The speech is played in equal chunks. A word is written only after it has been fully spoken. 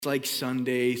It's like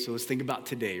Sunday, so let's think about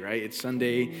today, right? It's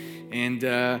Sunday, and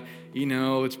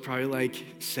it's probably like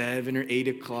 7 or 8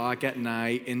 o'clock at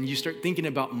night, and you start thinking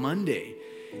about Monday.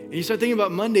 And you start thinking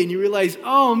about Monday, and you realize,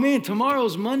 oh man,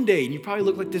 tomorrow's Monday, and you probably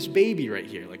look like this baby right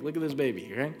here. Like, look at this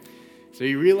baby, right? So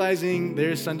you're realizing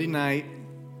there's Sunday night,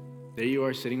 there you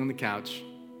are sitting on the couch.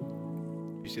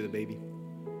 You see the baby?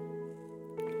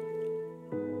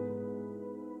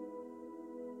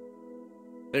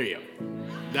 There you go.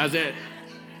 That's it.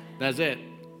 That's it.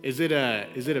 Is it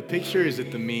a picture? Is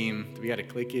it the meme? Do we got to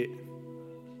click it?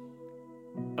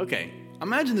 Okay.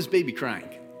 Imagine this baby crying,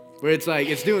 where it's like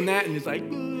it's doing that and it's like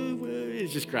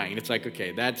it's just crying. And it's like,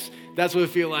 okay, that's what it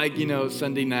feel like.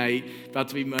 Sunday night, about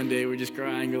to be Monday. We're just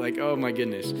crying. We're like, oh my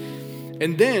goodness.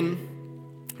 And then,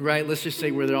 right? Let's just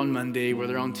say we're there on Monday, we're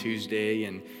there on Tuesday,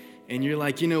 and you're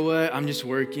like, you know what? I'm just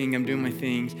working. I'm doing my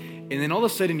things. And then all of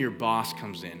a sudden your boss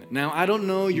comes in. Now, I don't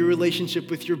know your relationship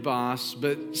with your boss,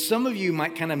 but some of you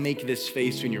might kind of make this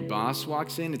face when your boss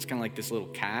walks in. It's kind of like this little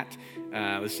cat.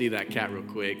 Let's see that cat real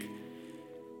quick.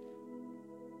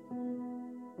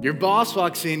 Your boss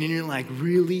walks in and you're like,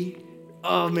 really?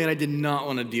 Oh man, I did not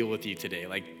want to deal with you today.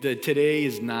 Like today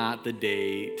is not the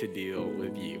day to deal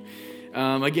with you.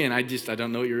 Again, I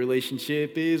don't know what your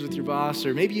relationship is with your boss,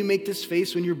 or maybe you make this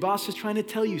face when your boss is trying to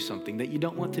tell you something that you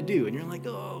don't want to do, and you're like,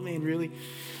 oh man, really?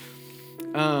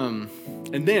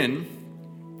 And then,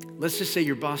 let's just say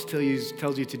your boss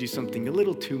tells you to do something a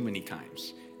little too many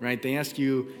times, right? They ask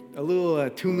you a little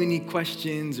too many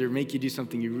questions, or make you do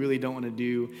something you really don't want to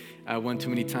do one too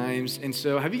many times. And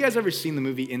so, have you guys ever seen the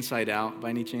movie Inside Out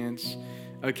by any chance?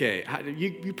 Okay,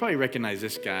 you probably recognize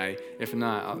this guy. If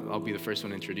not, I'll be the first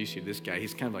one to introduce you to this guy.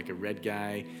 He's kind of like a red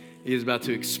guy. He's about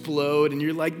to explode, and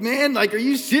you're like, man, like, are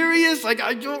you serious? Like,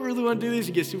 I don't really want to do this.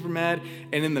 You get super mad,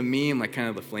 and then the meme, like, kind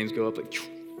of the flames go up, like,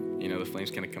 the flames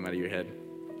kind of come out of your head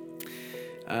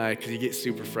because you get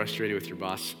super frustrated with your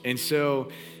boss. And so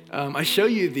I show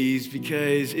you these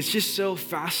because it's just so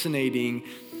fascinating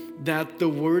that the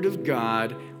Word of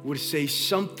God would say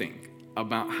something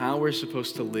about how we're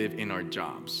supposed to live in our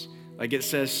jobs. Like, it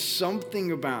says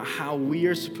something about how we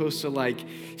are supposed to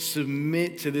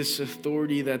submit to this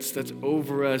authority that's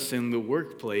over us in the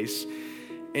workplace.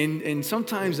 And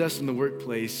sometimes us in the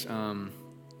workplace, we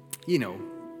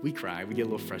cry, we get a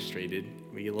little frustrated,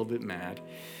 we get a little bit mad.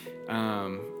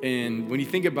 And when you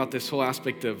think about this whole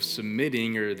aspect of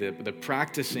submitting, or the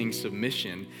practicing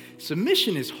submission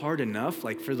is hard enough,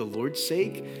 like, for the Lord's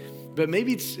sake. But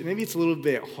maybe it's a little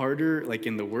bit harder, like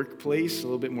in the workplace, a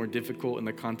little bit more difficult in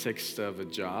the context of a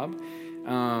job,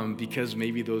 because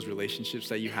maybe those relationships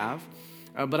that you have.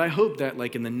 But I hope that,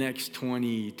 like, in the next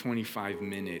 20, 25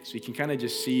 minutes, we can kind of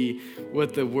just see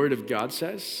what the Word of God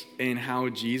says and how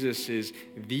Jesus is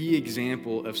the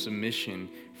example of submission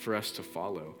for us to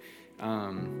follow.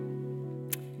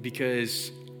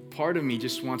 Because part of me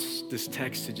just wants this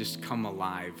text to just come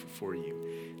alive for you.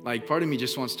 Like, part of me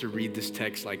just wants to read this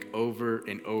text like over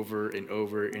and over and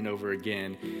over and over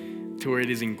again, to where it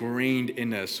is ingrained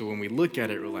in us. So when we look at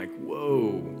it, we're like,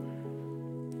 whoa,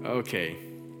 okay,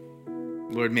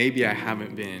 Lord, maybe I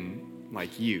haven't been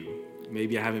like you.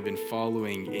 Maybe I haven't been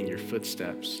following in your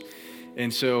footsteps.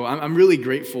 And so I'm really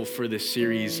grateful for this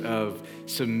series of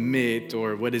Submit,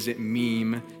 or what does it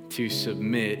mean to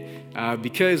submit,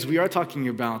 because we are talking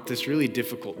about this really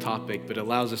difficult topic, but it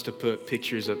allows us to put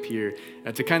pictures up here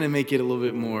to kind of make it a little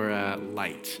bit more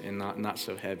light and not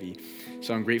so heavy.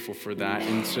 So I'm grateful for that.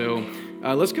 And so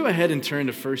let's go ahead and turn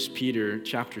to 1 Peter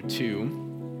chapter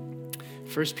 2.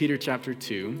 1 Peter chapter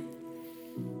 2.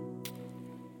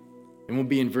 And we'll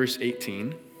be in verse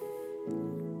 18.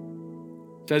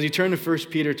 So as you turn to 1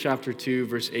 Peter chapter 2,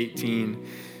 verse 18,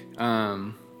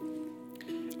 I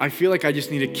feel like I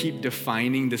just need to keep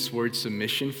defining this word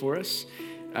submission for us.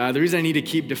 The reason I need to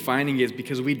keep defining it is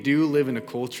because we do live in a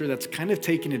culture that's kind of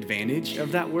taken advantage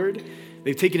of that word.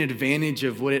 They've taken advantage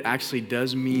of what it actually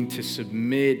does mean to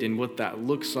submit and what that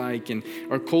looks like. And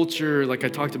our culture, like I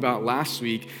talked about last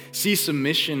week, sees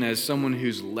submission as someone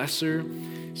who's lesser,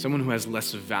 someone who has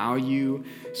less value,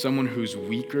 someone who's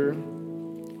weaker.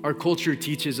 Our culture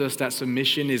teaches us that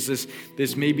submission is this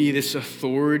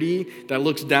authority that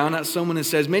looks down at someone and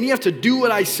says, man, you have to do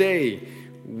what I say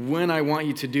when I want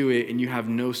you to do it, and you have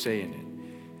no say in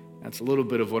it. That's a little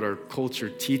bit of what our culture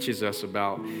teaches us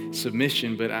about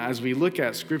submission. But as we look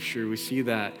at Scripture, we see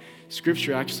that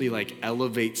Scripture actually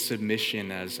elevates submission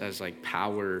as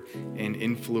power and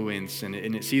influence, and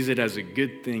it sees it as a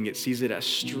good thing. It sees it as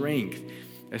strength,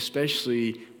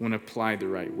 especially when applied the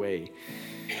right way.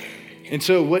 And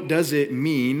so what does it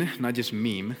mean, not just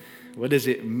meme, What does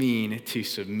it mean to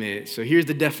submit? So here's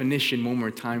the definition one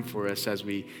more time for us as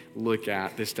we look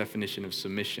at this definition of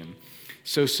submission.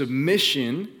 So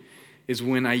submission is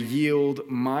when I yield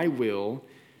my will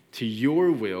to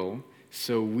your will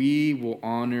so we will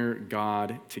honor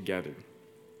God together.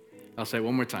 I'll say it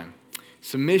one more time.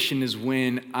 Submission is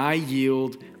when I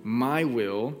yield my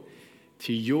will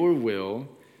to your will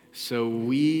so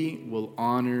we will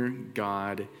honor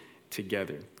God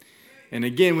together. And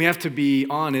again, we have to be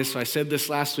honest. So I said this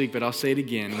last week, but I'll say it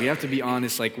again. We have to be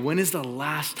honest. Like, when is the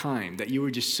last time that you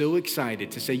were just so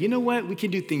excited to say, you know what, we can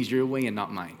do things your way and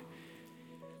not mine?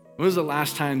 When was the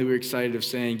last time that we were excited of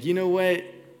saying, you know what,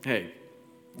 hey,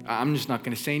 I'm just not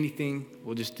going to say anything.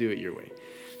 We'll just do it your way.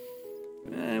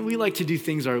 We like to do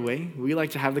things our way. We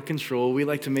like to have the control. We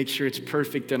like to make sure it's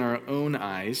perfect in our own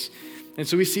eyes. And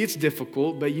so we see it's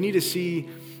difficult, but you need to see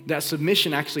that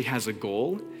submission actually has a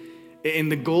goal.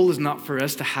 And the goal is not for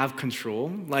us to have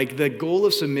control. Like, the goal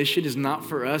of submission is not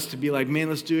for us to be like, man,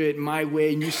 let's do it my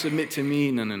way and you submit to me.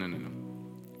 No.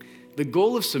 The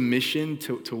goal of submission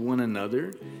to one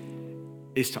another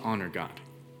is to honor God.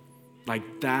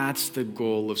 Like, that's the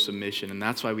goal of submission. And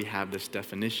that's why we have this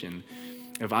definition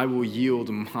of I will yield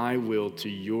my will to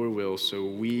your will so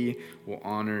we will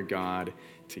honor God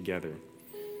together.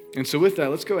 And so with that,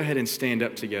 let's go ahead and stand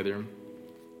up together.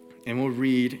 And we'll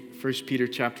read 1 Peter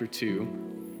chapter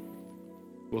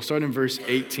 2. We'll start in verse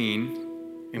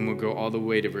 18, and we'll go all the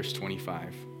way to verse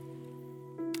 25.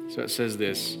 So it says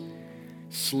this: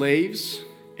 Slaves,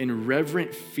 in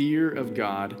reverent fear of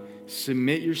God,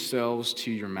 submit yourselves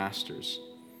to your masters,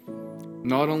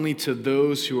 not only to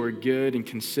those who are good and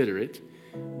considerate,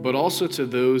 but also to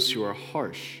those who are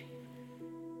harsh.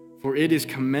 For it is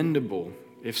commendable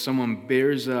if someone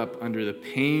bears up under the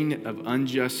pain of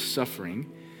unjust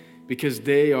suffering, because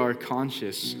they are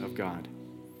conscious of God.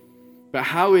 But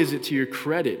how is it to your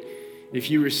credit if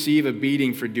you receive a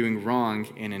beating for doing wrong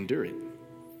and endure it?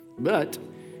 But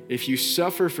if you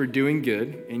suffer for doing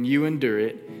good and you endure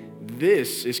it,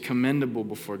 this is commendable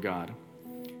before God.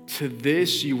 To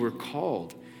this you were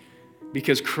called,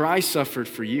 because Christ suffered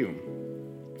for you,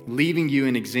 leaving you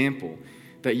an example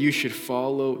that you should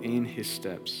follow in his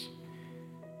steps.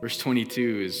 Verse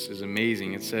 22 is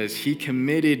amazing. It says, he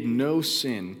committed no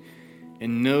sin,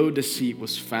 and no deceit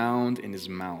was found in his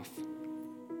mouth.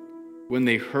 When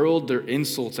they hurled their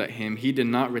insults at him, he did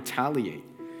not retaliate.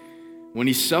 When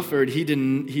he suffered,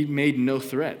 he made no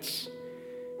threats.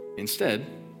 Instead,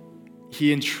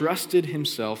 he entrusted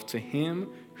himself to him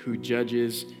who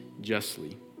judges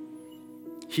justly.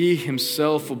 He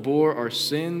himself bore our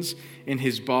sins in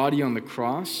his body on the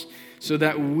cross, so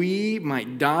that we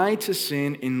might die to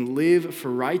sin and live for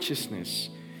righteousness.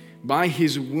 By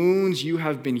his wounds you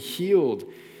have been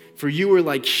healed, for you were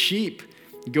like sheep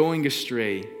going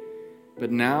astray. But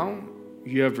now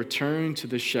you have returned to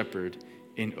the shepherd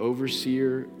and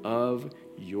overseer of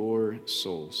your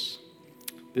souls.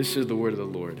 This is the word of the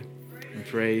Lord, and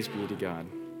praise be to God.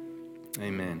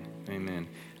 Amen. Amen.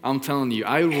 I'm telling you,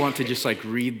 I would want to just like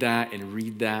read that and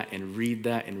read that and read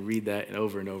that and read that and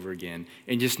over again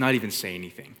and just not even say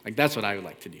anything. Like, that's what I would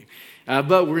like to do.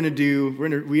 But we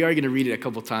are going to read it a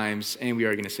couple times, and we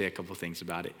are going to say a couple things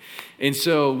about it. And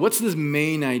so what's this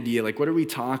main idea? Like, what are we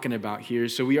talking about here?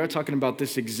 So we are talking about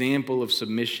this example of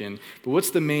submission, but what's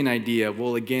the main idea?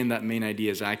 Well, again, that main idea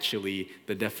is actually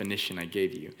the definition I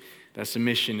gave you. That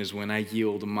submission is when I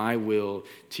yield my will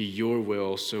to your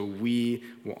will so we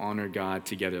will honor God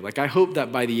together. Like, I hope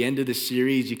that by the end of the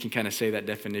series, you can kind of say that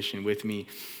definition with me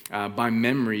by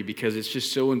memory, because it's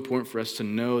just so important for us to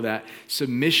know that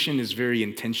submission is very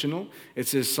intentional.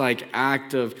 It's this like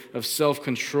act of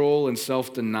self-control and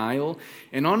self-denial,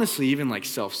 and honestly, even like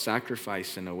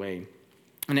self-sacrifice in a way.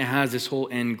 And it has this whole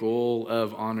end goal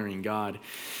of honoring God.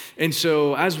 And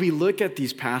so as we look at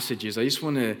these passages, I just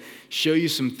want to show you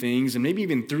some things and maybe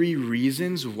even 3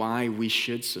 reasons why we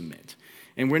should submit.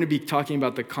 And we're going to be talking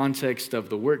about the context of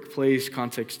the workplace,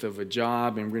 context of a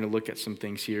job, and we're going to look at some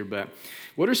things here. But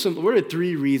what are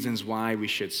 3 reasons why we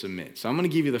should submit? So I'm going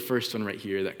to give you the first one right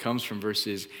here that comes from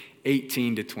verses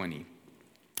 18 to 20.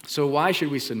 So why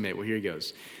should we submit? Well, here it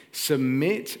goes.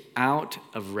 Submit out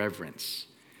of reverence.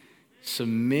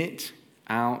 Submit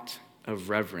out of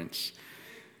reverence.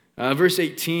 Verse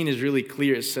 18 is really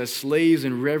clear. It says, slaves,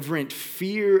 in reverent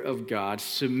fear of God,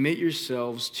 submit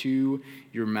yourselves to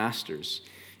your masters.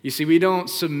 You see, we don't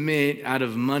submit out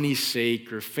of money's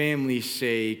sake or family's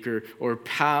sake or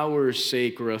power's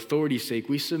sake or authority's sake.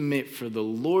 We submit for the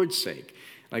Lord's sake.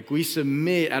 Like, we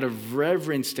submit out of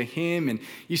reverence to him. And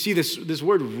you see this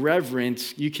word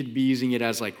reverence, you could be using it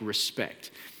as like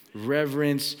respect.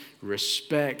 Reverence,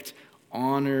 respect,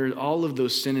 honor, all of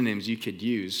those synonyms you could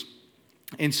use.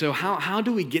 And so how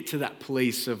do we get to that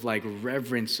place of like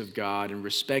reverence of God and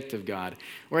respect of God?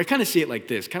 Or I kind of see it like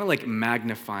this, kind of like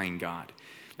magnifying God.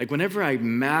 Like whenever I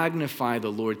magnify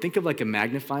the Lord, think of like a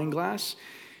magnifying glass.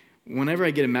 Whenever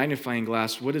I get a magnifying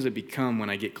glass, what does it become when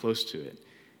I get close to it?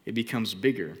 It becomes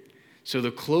bigger. So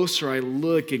the closer I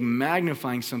look at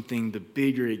magnifying something, the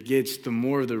bigger it gets, the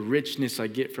more of the richness I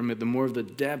get from it, the more of the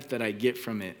depth that I get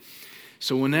from it.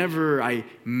 So whenever I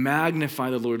magnify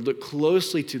the Lord, look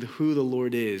closely to who the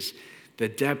Lord is, the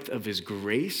depth of his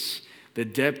grace, the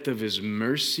depth of his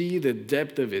mercy, the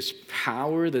depth of his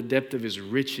power, the depth of his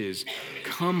riches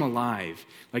come alive.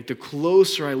 Like the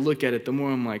closer I look at it, the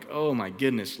more I'm like, oh my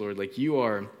goodness, Lord, like you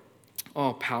are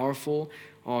all powerful,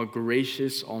 all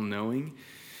gracious, all knowing.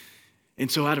 And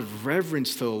so out of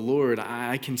reverence to the Lord,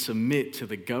 I can submit to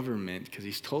the government because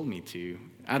he's told me to.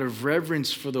 Out of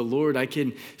reverence for the Lord, I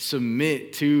can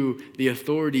submit to the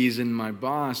authorities and my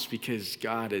boss because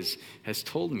God has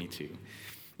told me to.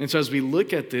 And so as we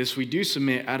look at this, we do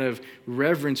submit out of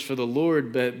reverence for the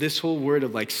Lord, but this whole word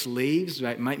of like slaves,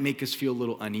 right, might make us feel a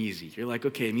little uneasy. You're like,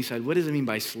 okay, Misad, what does it mean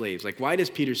by slaves? Like, why does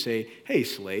Peter say, hey,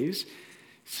 slaves,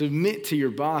 submit to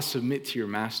your boss, submit to your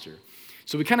master?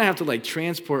 So we kind of have to like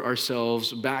transport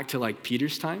ourselves back to like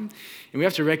Peter's time. And we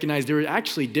have to recognize there were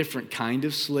actually different kind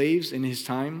of slaves in his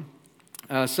time.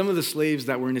 Some of the slaves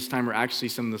that were in his time were actually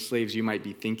some of the slaves you might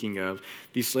be thinking of.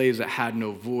 These slaves that had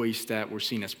no voice, that were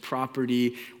seen as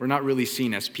property, were not really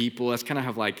seen as people. That's kind of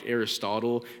how like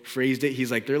Aristotle phrased it.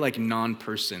 He's like, they're like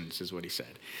non-persons is what he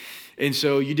said. And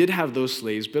so you did have those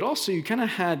slaves, but also you kind of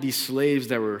had these slaves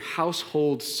that were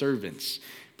household servants,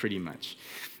 pretty much.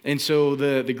 And so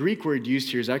the Greek word used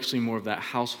here is actually more of that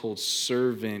household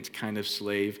servant kind of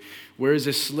slave, whereas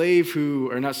a slave who,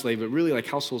 or not slave, but really like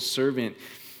household servant,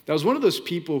 that was one of those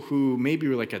people who maybe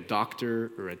were like a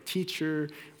doctor or a teacher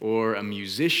or a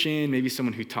musician, maybe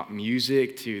someone who taught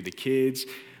music to the kids.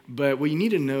 But what you need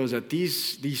to know is that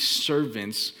these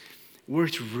servants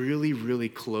worked really, really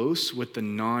close with the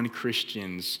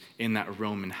non-Christians in that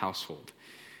Roman household.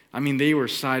 I mean, they were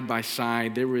side by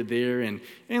side. They were there, and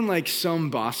like some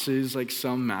bosses, like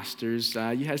some masters,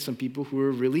 you had some people who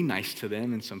were really nice to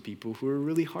them and some people who were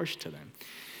really harsh to them.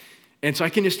 And so I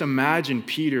can just imagine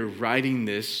Peter writing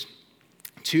this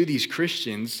to these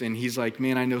Christians, and he's like,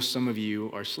 man, I know some of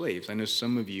you are slaves. I know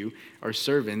some of you are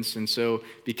servants. And so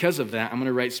because of that, I'm going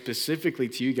to write specifically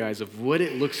to you guys of what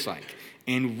it looks like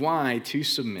and why to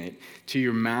submit to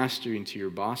your master and to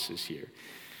your bosses here.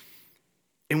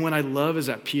 And what I love is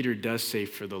that Peter does say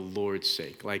for the Lord's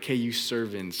sake. Like, hey, you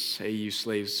servants, hey, you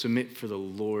slaves, submit for the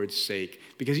Lord's sake.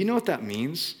 Because you know what that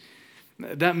means?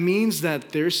 That means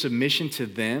that their submission to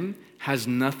them has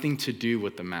nothing to do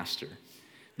with the master.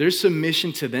 Their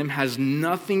submission to them has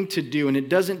nothing to do, and it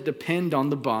doesn't depend on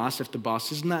the boss. If the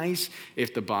boss is nice,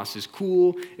 if the boss is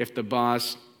cool, if the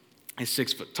boss is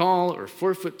 6 foot tall or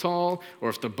 4 foot tall, or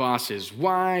if the boss is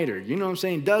white, or you know what I'm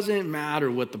saying? Doesn't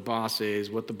matter what the boss is,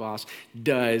 what the boss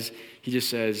does. He just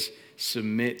says,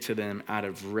 submit to them out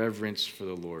of reverence for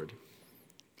the Lord.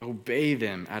 Obey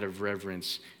them out of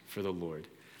reverence for the Lord.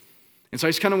 And so I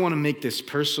just kind of want to make this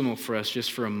personal for us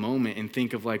just for a moment and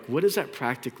think of like, what does that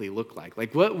practically look like?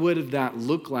 Like, what would that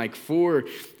look like for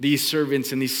these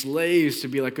servants and these slaves to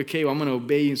be like, okay, well, I'm going to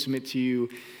obey you and submit to you,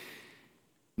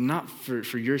 not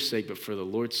for your sake, but for the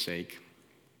Lord's sake?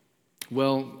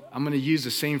 Well, I'm going to use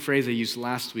the same phrase I used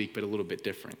last week, but a little bit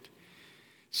different.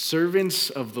 Servants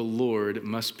of the Lord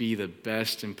must be the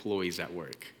best employees at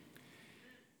work.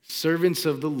 Servants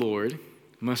of the Lord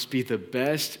must be the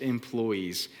best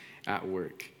employees at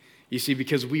work. You see,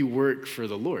 because we work for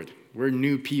the Lord. We're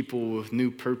new people with new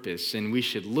purpose, and we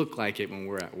should look like it when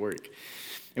we're at work.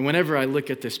 And whenever I look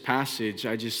at this passage,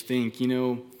 I just think, you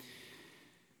know,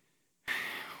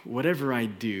 whatever I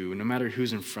do, no matter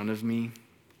who's in front of me,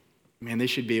 man, they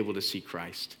should be able to see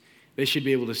Christ. They should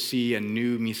be able to see a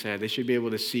new Messiah. They should be able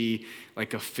to see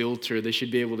like a filter. They should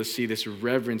be able to see this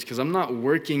reverence, because I'm not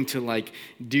working to like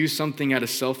do something out of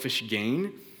selfish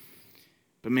gain.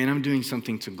 But man, I'm doing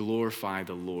something to glorify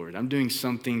the Lord. I'm doing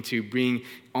something to bring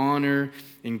honor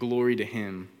and glory to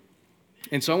him.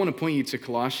 And so I want to point you to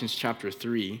Colossians chapter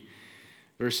 3,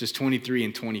 verses 23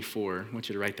 and 24. I want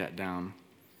you to write that down.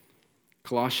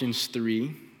 Colossians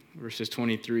 3, verses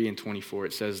 23 and 24.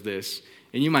 It says this,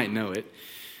 and you might know it.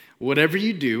 Whatever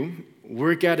you do,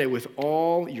 work at it with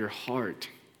all your heart.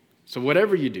 So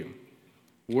whatever you do,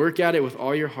 work at it with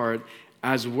all your heart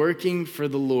as working for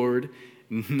the Lord,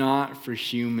 not for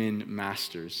human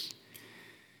masters,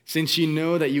 since you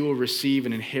know that you will receive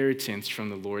an inheritance from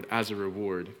the Lord as a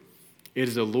reward. It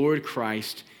is the Lord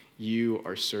Christ you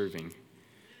are serving.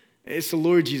 It's the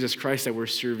Lord Jesus Christ that we're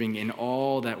serving in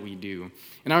all that we do.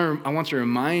 And I want to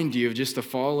remind you of just the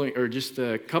following, or just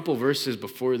a couple verses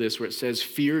before this where it says,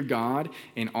 fear God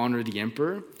and honor the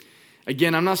emperor.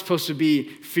 Again, I'm not supposed to be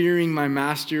fearing my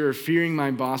master or fearing my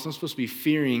boss. I'm supposed to be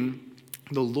fearing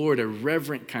the Lord, a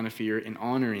reverent kind of fear, and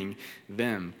honoring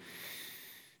them.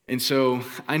 And so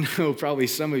I know probably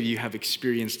some of you have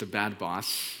experienced a bad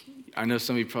boss. I know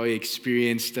some of you probably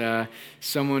experienced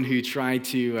someone who tried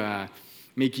to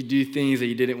make you do things that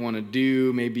you didn't want to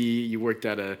do. Maybe you worked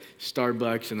at a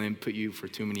Starbucks and then put you for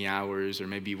too many hours, or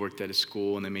maybe you worked at a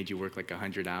school and they made you work like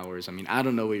 100 hours. I mean, I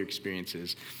don't know what your experience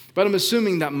is, but I'm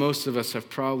assuming that most of us have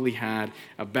probably had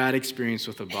a bad experience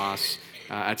with a boss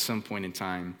at some point in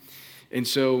time. And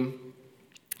so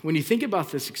when you think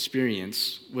about this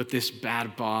experience with this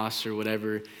bad boss or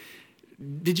whatever,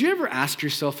 did you ever ask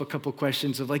yourself a couple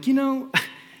questions of like,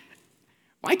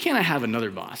 why can't I have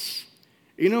another boss?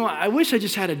 I wish I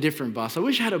just had a different boss. I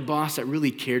wish I had a boss that really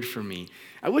cared for me.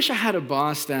 I wish I had a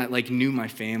boss that knew my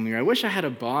family. Or I wish I had a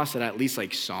boss that at least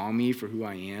saw me for who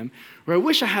I am. Or I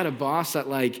wish I had a boss that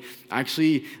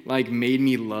actually made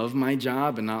me love my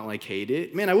job and not hate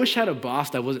it. Man, I wish I had a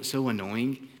boss that wasn't so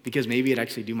annoying because maybe it'd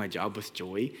actually do my job with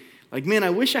joy. Man,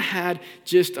 I wish I had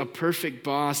just a perfect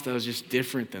boss that was just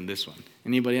different than this one.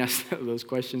 Anybody asked those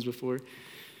questions before?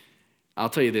 I'll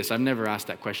tell you this, I've never asked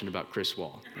that question about Chris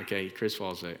Wall, okay? Chris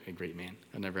Wall's a great man.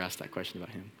 I've never asked that question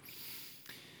about him.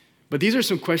 But these are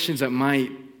some questions that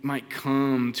might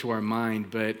come to our mind,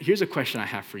 but here's a question I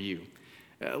have for you.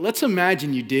 Let's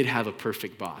imagine you did have a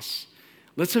perfect boss.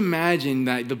 Let's imagine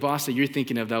that the boss that you're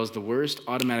thinking of that was the worst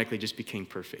automatically just became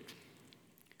perfect.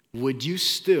 Would you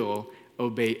still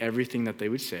obey everything that they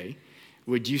would say?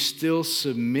 Would you still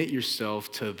submit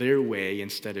yourself to their way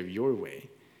instead of your way?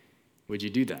 Would you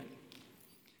do that?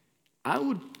 I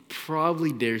would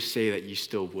probably dare say that you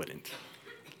still wouldn't.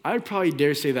 I would probably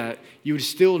dare say that you would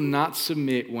still not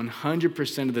submit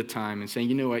 100% of the time and saying,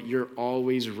 you know what, you're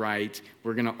always right.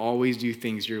 We're going to always do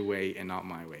things your way and not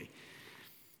my way.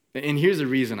 And here's the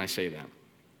reason I say that.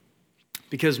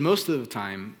 Because most of the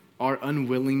time, our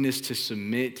unwillingness to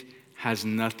submit has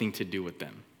nothing to do with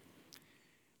them.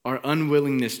 Our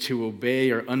unwillingness to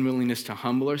obey, our unwillingness to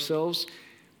humble ourselves,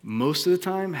 most of the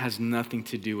time has nothing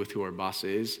to do with who our boss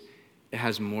is. It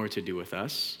has more to do with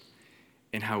us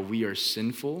and how we are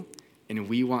sinful and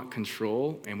we want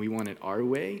control and we want it our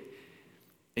way.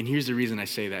 And here's the reason I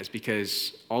say that is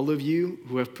because all of you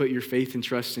who have put your faith and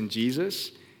trust in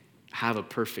Jesus have a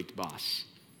perfect boss.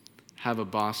 Have a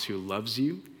boss who loves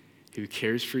you, who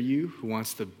cares for you, who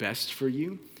wants the best for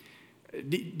you.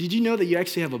 Did you know that you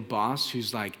actually have a boss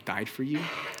who's died for you?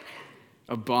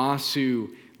 A boss who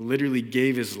literally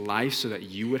gave his life so that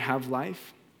you would have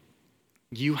life?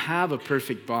 You have a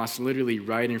perfect boss literally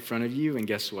right in front of you, and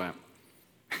guess what?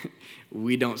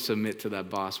 We don't submit to that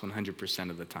boss 100%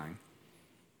 of the time.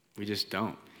 We just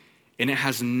don't. And it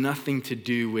has nothing to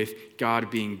do with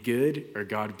God being good or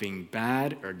God being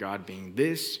bad or God being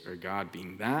this or God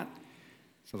being that.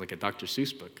 Sounds like a Dr.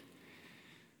 Seuss book.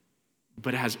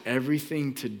 But it has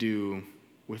everything to do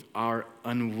with our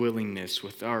unwillingness,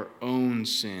 with our own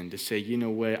sin to say, you know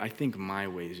what, I think my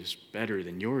way is just better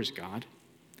than yours, God.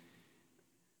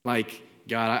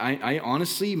 God, I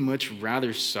honestly much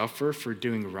rather suffer for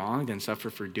doing wrong than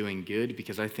suffer for doing good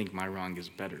because I think my wrong is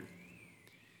better.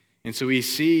 And so we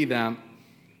see that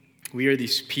we are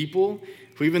these people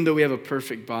who, even though we have a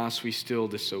perfect boss, we still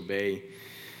disobey.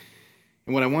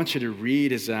 And what I want you to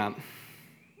read is that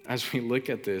as we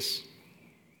look at this,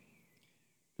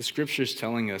 the scripture is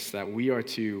telling us that we are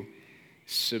to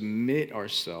submit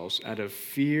ourselves out of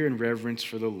fear and reverence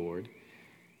for the Lord,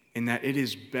 and that it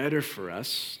is better for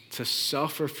us to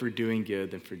suffer for doing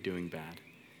good than for doing bad.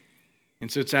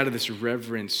 And so it's out of this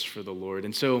reverence for the Lord.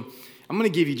 And so I'm going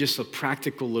to give you just a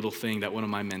practical little thing that one of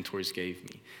my mentors gave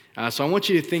me. So I want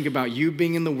you to think about you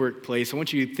being in the workplace. I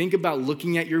want you to think about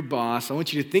looking at your boss. I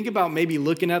want you to think about maybe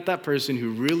looking at that person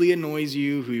who really annoys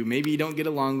you, who maybe you don't get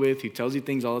along with, who tells you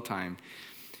things all the time.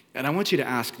 And I want you to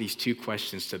ask these two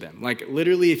questions to them.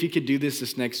 Literally, if you could do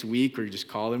this next week or just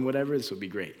call them, whatever, this would be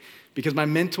great. Because my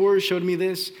mentor showed me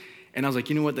this, and I was like,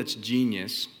 you know what, that's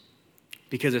genius.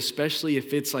 Because especially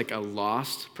if it's a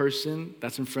lost person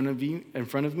that's in front of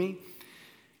me,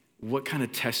 what kind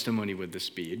of testimony would this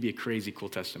be? It'd be a crazy cool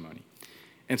testimony.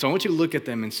 And so I want you to look at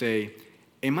them and say,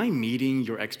 am I meeting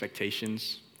your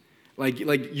expectations?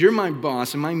 You're my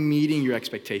boss, am I meeting your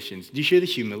expectations? Do you hear the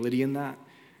humility in that?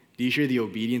 Do you hear the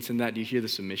obedience in that? Do you hear the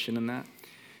submission in that?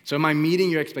 So am I meeting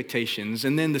your expectations?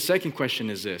 And then the second question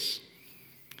is this.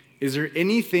 Is there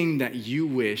anything that you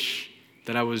wish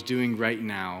that I was doing right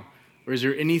now Or is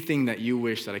there anything that you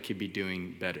wish that I could be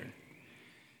doing better?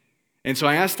 And so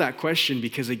I asked that question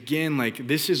because, again, like,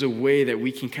 this is a way that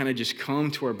we can kind of just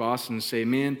come to our boss and say,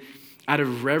 man, out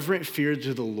of reverent fear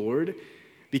to the Lord,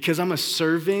 because I'm a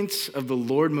servant of the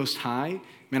Lord Most High,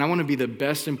 man, I want to be the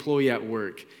best employee at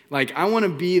work. Like, I want to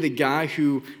be the guy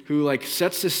who like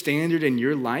sets the standard in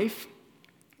your life.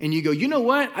 And you go, you know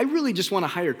what? I really just want to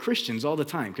hire Christians all the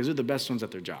time because they're the best ones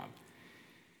at their job.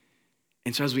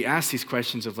 And so as we ask these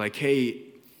questions of like, hey,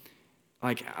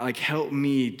 like help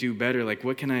me do better. Like,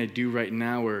 what can I do right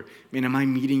now? Or, man, am I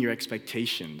meeting your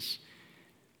expectations?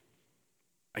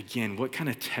 Again, what kind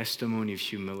of testimony of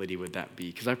humility would that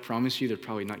be? Because I promise you they're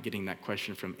probably not getting that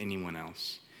question from anyone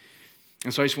else.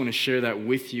 And so I just want to share that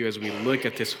with you as we look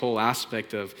at this whole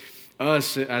aspect of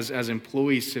us as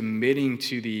employees submitting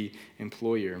to the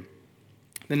employer.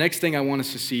 The next thing I want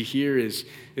us to see here is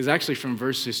actually from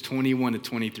verses 21 to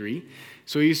 23.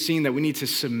 So we've seen that we need to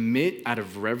submit out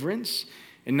of reverence,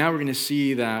 and now we're going to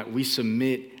see that we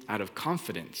submit out of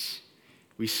confidence.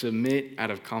 We submit out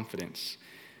of confidence.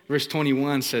 Verse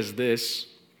 21 says this,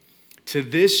 "To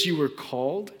this you were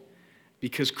called,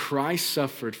 because Christ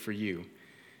suffered for you,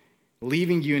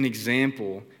 leaving you an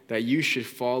example that you should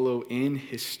follow in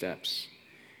his steps.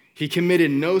 He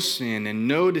committed no sin, and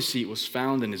no deceit was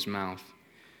found in his mouth.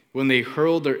 When they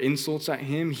hurled their insults at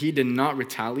him, he did not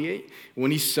retaliate.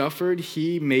 When he suffered,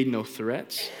 he made no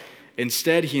threats.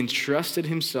 Instead, he entrusted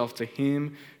himself to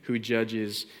him who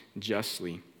judges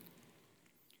justly."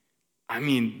 I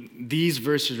mean, these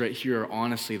verses right here are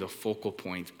honestly the focal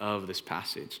point of this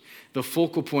passage. The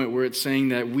focal point where it's saying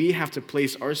that we have to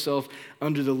place ourselves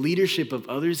under the leadership of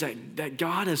others that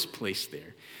God has placed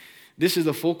there. This is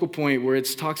the focal point where it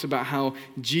talks about how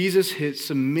Jesus had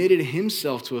submitted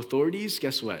himself to authorities,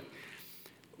 guess what?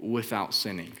 Without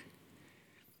sinning.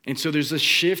 And so there's a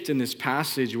shift in this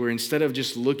passage where instead of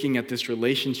just looking at this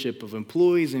relationship of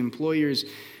employees and employers,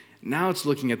 now it's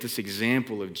looking at this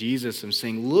example of Jesus and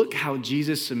saying, look how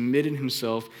Jesus submitted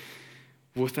himself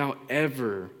without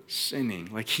ever sinning.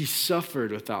 Like, he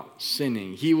suffered without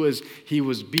sinning. He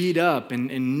was beat up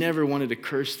and never wanted to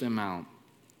curse them out.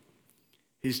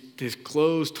 His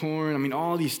clothes torn, I mean,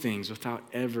 all these things without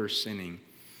ever sinning.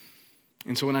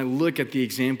 And so when I look at the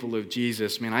example of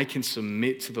Jesus, man, I can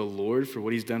submit to the Lord for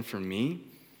what he's done for me,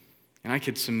 and I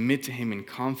can submit to him in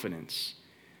confidence.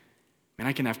 And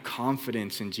I can have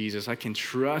confidence in Jesus. I can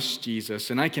trust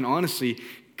Jesus. And I can honestly,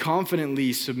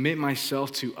 confidently submit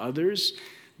myself to others,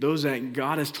 those that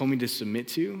God has told me to submit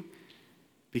to,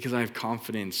 because I have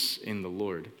confidence in the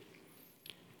Lord.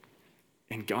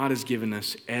 And God has given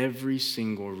us every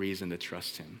single reason to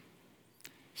trust him.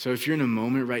 So if you're in a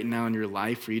moment right now in your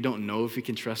life where you don't know if you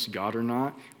can trust God or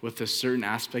not with a certain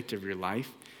aspect of your life,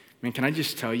 man, can I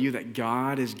just tell you that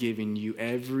God has given you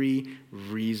every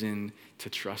reason to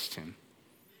trust him?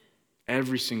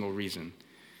 Every single reason.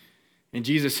 And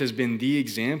Jesus has been the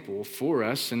example for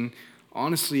us, and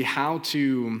honestly, how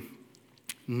to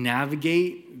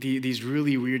navigate these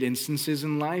really weird instances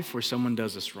in life where someone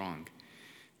does us wrong.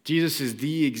 Jesus is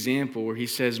the example where he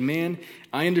says, man,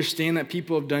 I understand that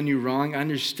people have done you wrong. I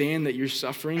understand that you're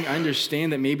suffering. I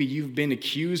understand that maybe you've been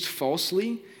accused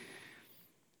falsely.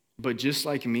 But just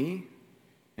like me,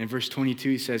 in verse 22,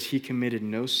 he says, he committed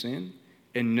no sin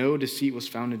and no deceit was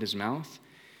found in his mouth.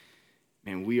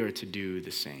 Man, we are to do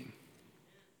the same.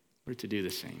 We're to do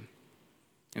the same.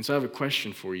 And so I have a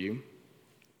question for you.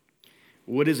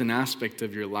 What is an aspect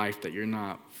of your life that you're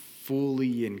not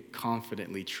fully and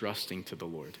confidently trusting to the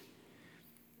Lord?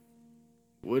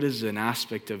 What is an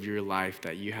aspect of your life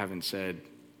that you haven't said,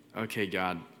 okay,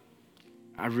 God,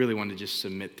 I really want to just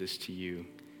submit this to you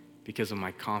because of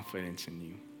my confidence in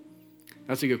you?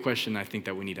 That's a good question I think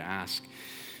that we need to ask.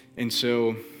 And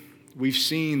so we've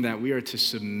seen that we are to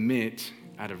submit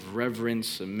out of reverence,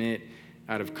 submit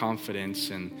out of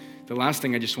confidence. And the last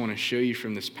thing I just want to show you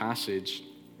from this passage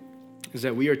is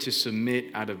that we are to submit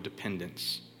out of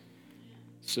dependence.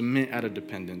 Submit out of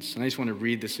dependence. And I just want to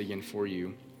read this again for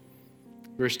you.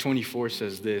 Verse 24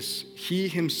 says this, he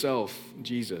himself,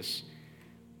 Jesus,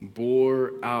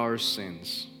 bore our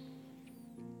sins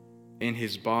in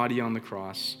his body on the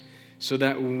cross, so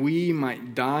that we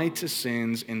might die to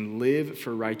sins and live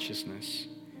for righteousness.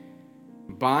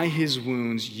 By his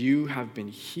wounds you have been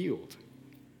healed.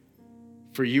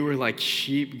 For you were like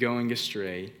sheep going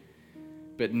astray,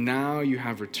 but now you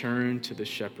have returned to the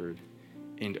shepherd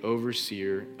and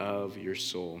overseer of your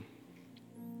soul.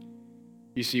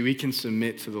 You see, we can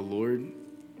submit to the Lord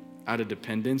out of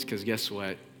dependence because guess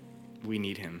what? We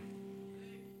need him.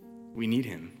 We need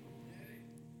him.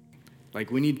 Like,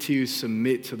 we need to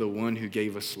submit to the one who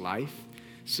gave us life,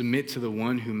 submit to the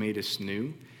one who made us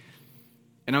new.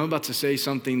 And I'm about to say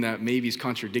something that maybe is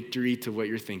contradictory to what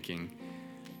you're thinking,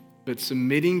 but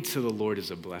submitting to the Lord is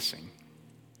a blessing.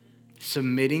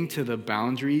 Submitting to the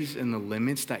boundaries and the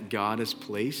limits that God has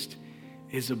placed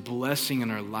is a blessing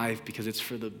in our life because it's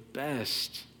for the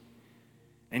best.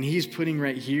 And he's putting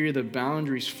right here the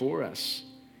boundaries for us.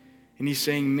 And he's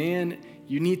saying, man,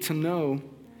 you need to know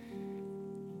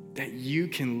that you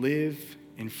can live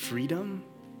in freedom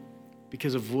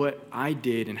because of what I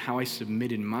did and how I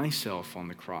submitted myself on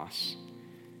the cross.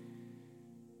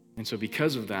 And so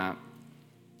because of that,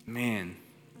 man,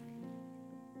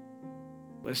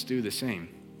 let's do the same.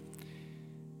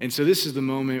 And so this is the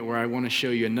moment where I want to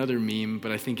show you another meme,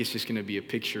 but I think it's just going to be a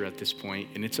picture at this point,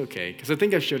 and it's okay, because I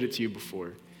think I've showed it to you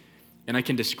before, and I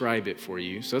can describe it for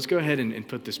you. So let's go ahead and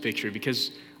put this picture,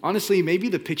 because honestly, maybe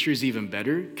the picture is even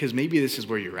better, because maybe this is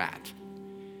where you're at.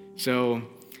 So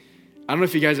I don't know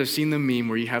if you guys have seen the meme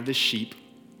where you have this sheep,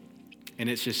 and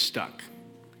it's just stuck.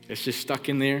 It's just stuck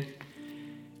in there,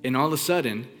 and all of a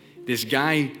sudden, this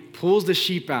guy pulls the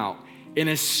sheep out, and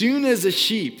as soon as the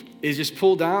sheep is just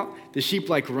pulled out, the sheep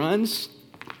like runs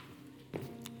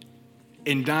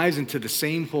and dives into the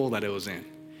same hole that it was in.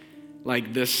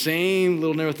 Like the same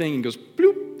little narrow thing, and goes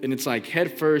bloop, and it's like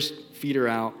head first, feet are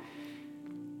out.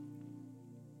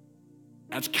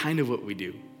 That's kind of what we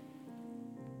do.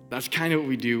 That's kind of what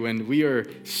we do when we are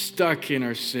stuck in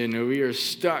our sin, or we are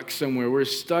stuck somewhere. We're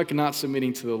stuck not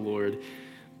submitting to the Lord.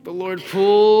 The Lord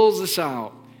pulls us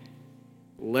out,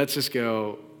 lets us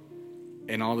go,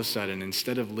 and all of a sudden,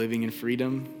 instead of living in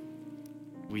freedom,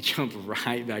 we jump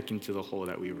right back into the hole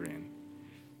that we were in.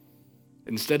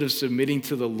 Instead of submitting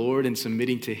to the Lord and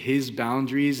submitting to his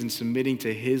boundaries and submitting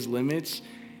to his limits,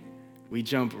 we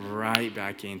jump right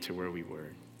back into where we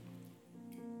were.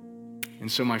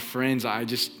 And so my friends,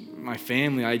 my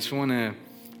family, I just want to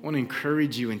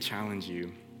encourage you and challenge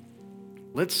you.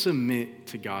 Let's submit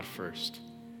to God first.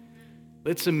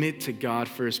 Let's submit to God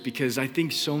first, because I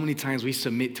think so many times we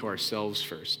submit to ourselves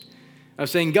first. Of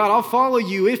saying, God, I'll follow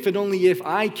you if and only if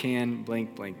I can,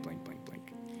 blank, blank, blank, blank,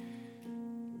 blank.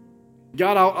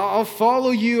 God, I'll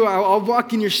follow you. I'll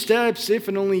walk in your steps if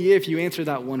and only if you answer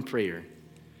that one prayer.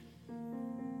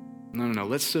 No.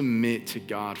 Let's submit to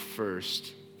God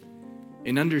first.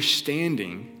 In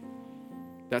understanding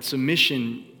that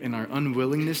submission and our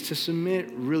unwillingness to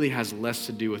submit really has less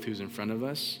to do with who's in front of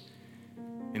us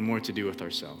and more to do with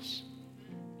ourselves.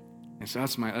 And so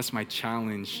that's my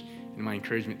challenge and my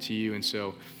encouragement to you. And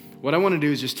so what I want to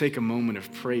do is just take a moment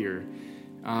of prayer.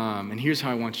 And here's how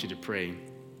I want you to pray.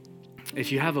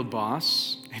 If you have a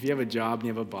boss, if you have a job and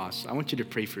you have a boss, I want you to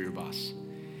pray for your boss.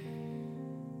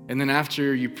 And then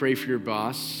after you pray for your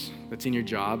boss that's in your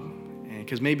job,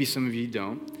 because maybe some of you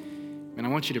don't, and I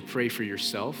want you to pray for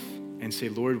yourself and say,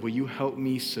 Lord, will you help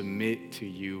me submit to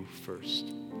you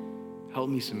first? Help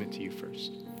me submit to you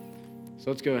first. So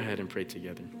let's go ahead and pray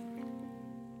together.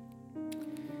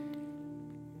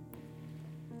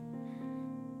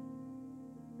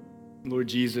 Lord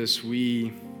Jesus,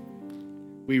 we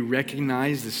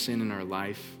recognize the sin in our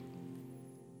life,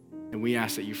 and we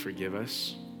ask that you forgive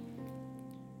us.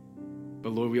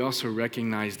 But Lord, we also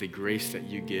recognize the grace that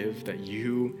you give, that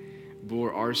you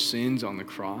bore our sins on the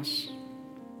cross.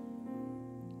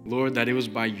 Lord, that it was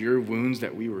by your wounds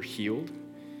that we were healed.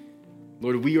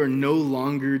 Lord, we are no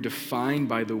longer defined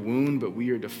by the wound, but we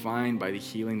are defined by the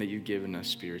healing that you've given us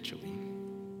spiritually.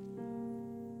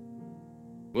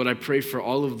 Lord, I pray for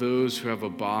all of those who have a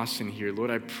boss in here. Lord,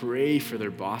 I pray for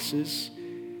their bosses.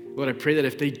 Lord, I pray that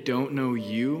if they don't know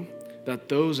you, that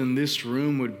those in this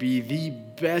room would be the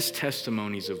best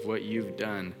testimonies of what you've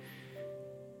done,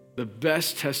 the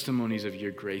best testimonies of your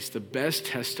grace, the best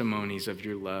testimonies of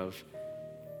your love.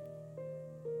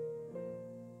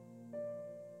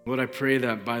 Lord, I pray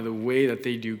that by the way that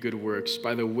they do good works,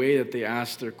 by the way that they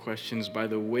ask their questions, by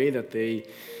the way that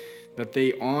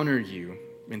they honor you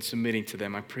in submitting to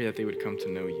them, I pray that they would come to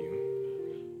know you.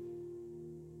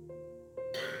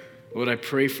 Lord, I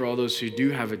pray for all those who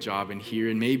do have a job in here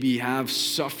and maybe have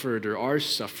suffered or are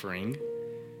suffering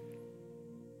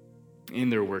in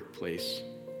their workplace.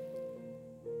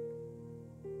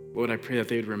 Lord, I pray that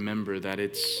they would remember that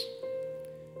it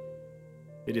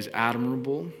is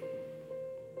admirable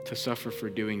to suffer for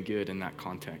doing good in that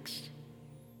context.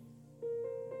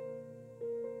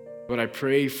 Lord, I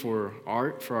pray for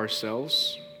art, for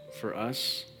ourselves, for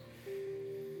us.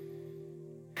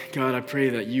 God, I pray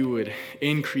that you would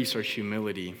increase our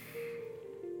humility.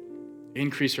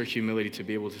 Increase our humility to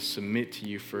be able to submit to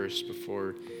you first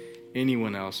before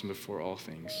anyone else and before all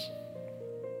things.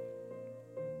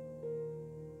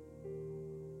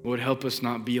 Lord, help us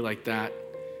not be like that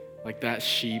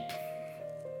sheep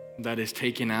that is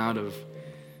taken out of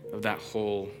of that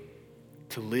hole,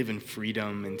 to live in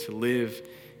freedom and to live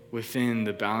within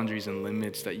the boundaries and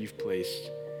limits that you've placed.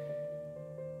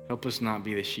 Help us not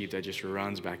be the sheep that just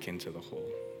runs back into the hole.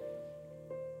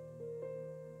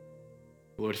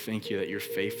 Lord, thank you that you're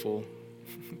faithful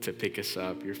to pick us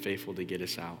up. You're faithful to get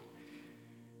us out.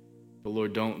 But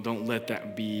Lord, don't let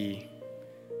that be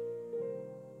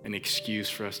an excuse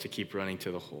for us to keep running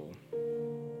to the hole.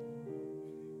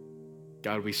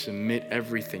 God, we submit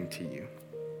everything to you.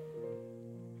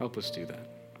 Help us do that.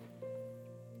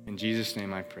 In Jesus'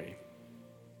 name I pray.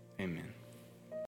 Amen.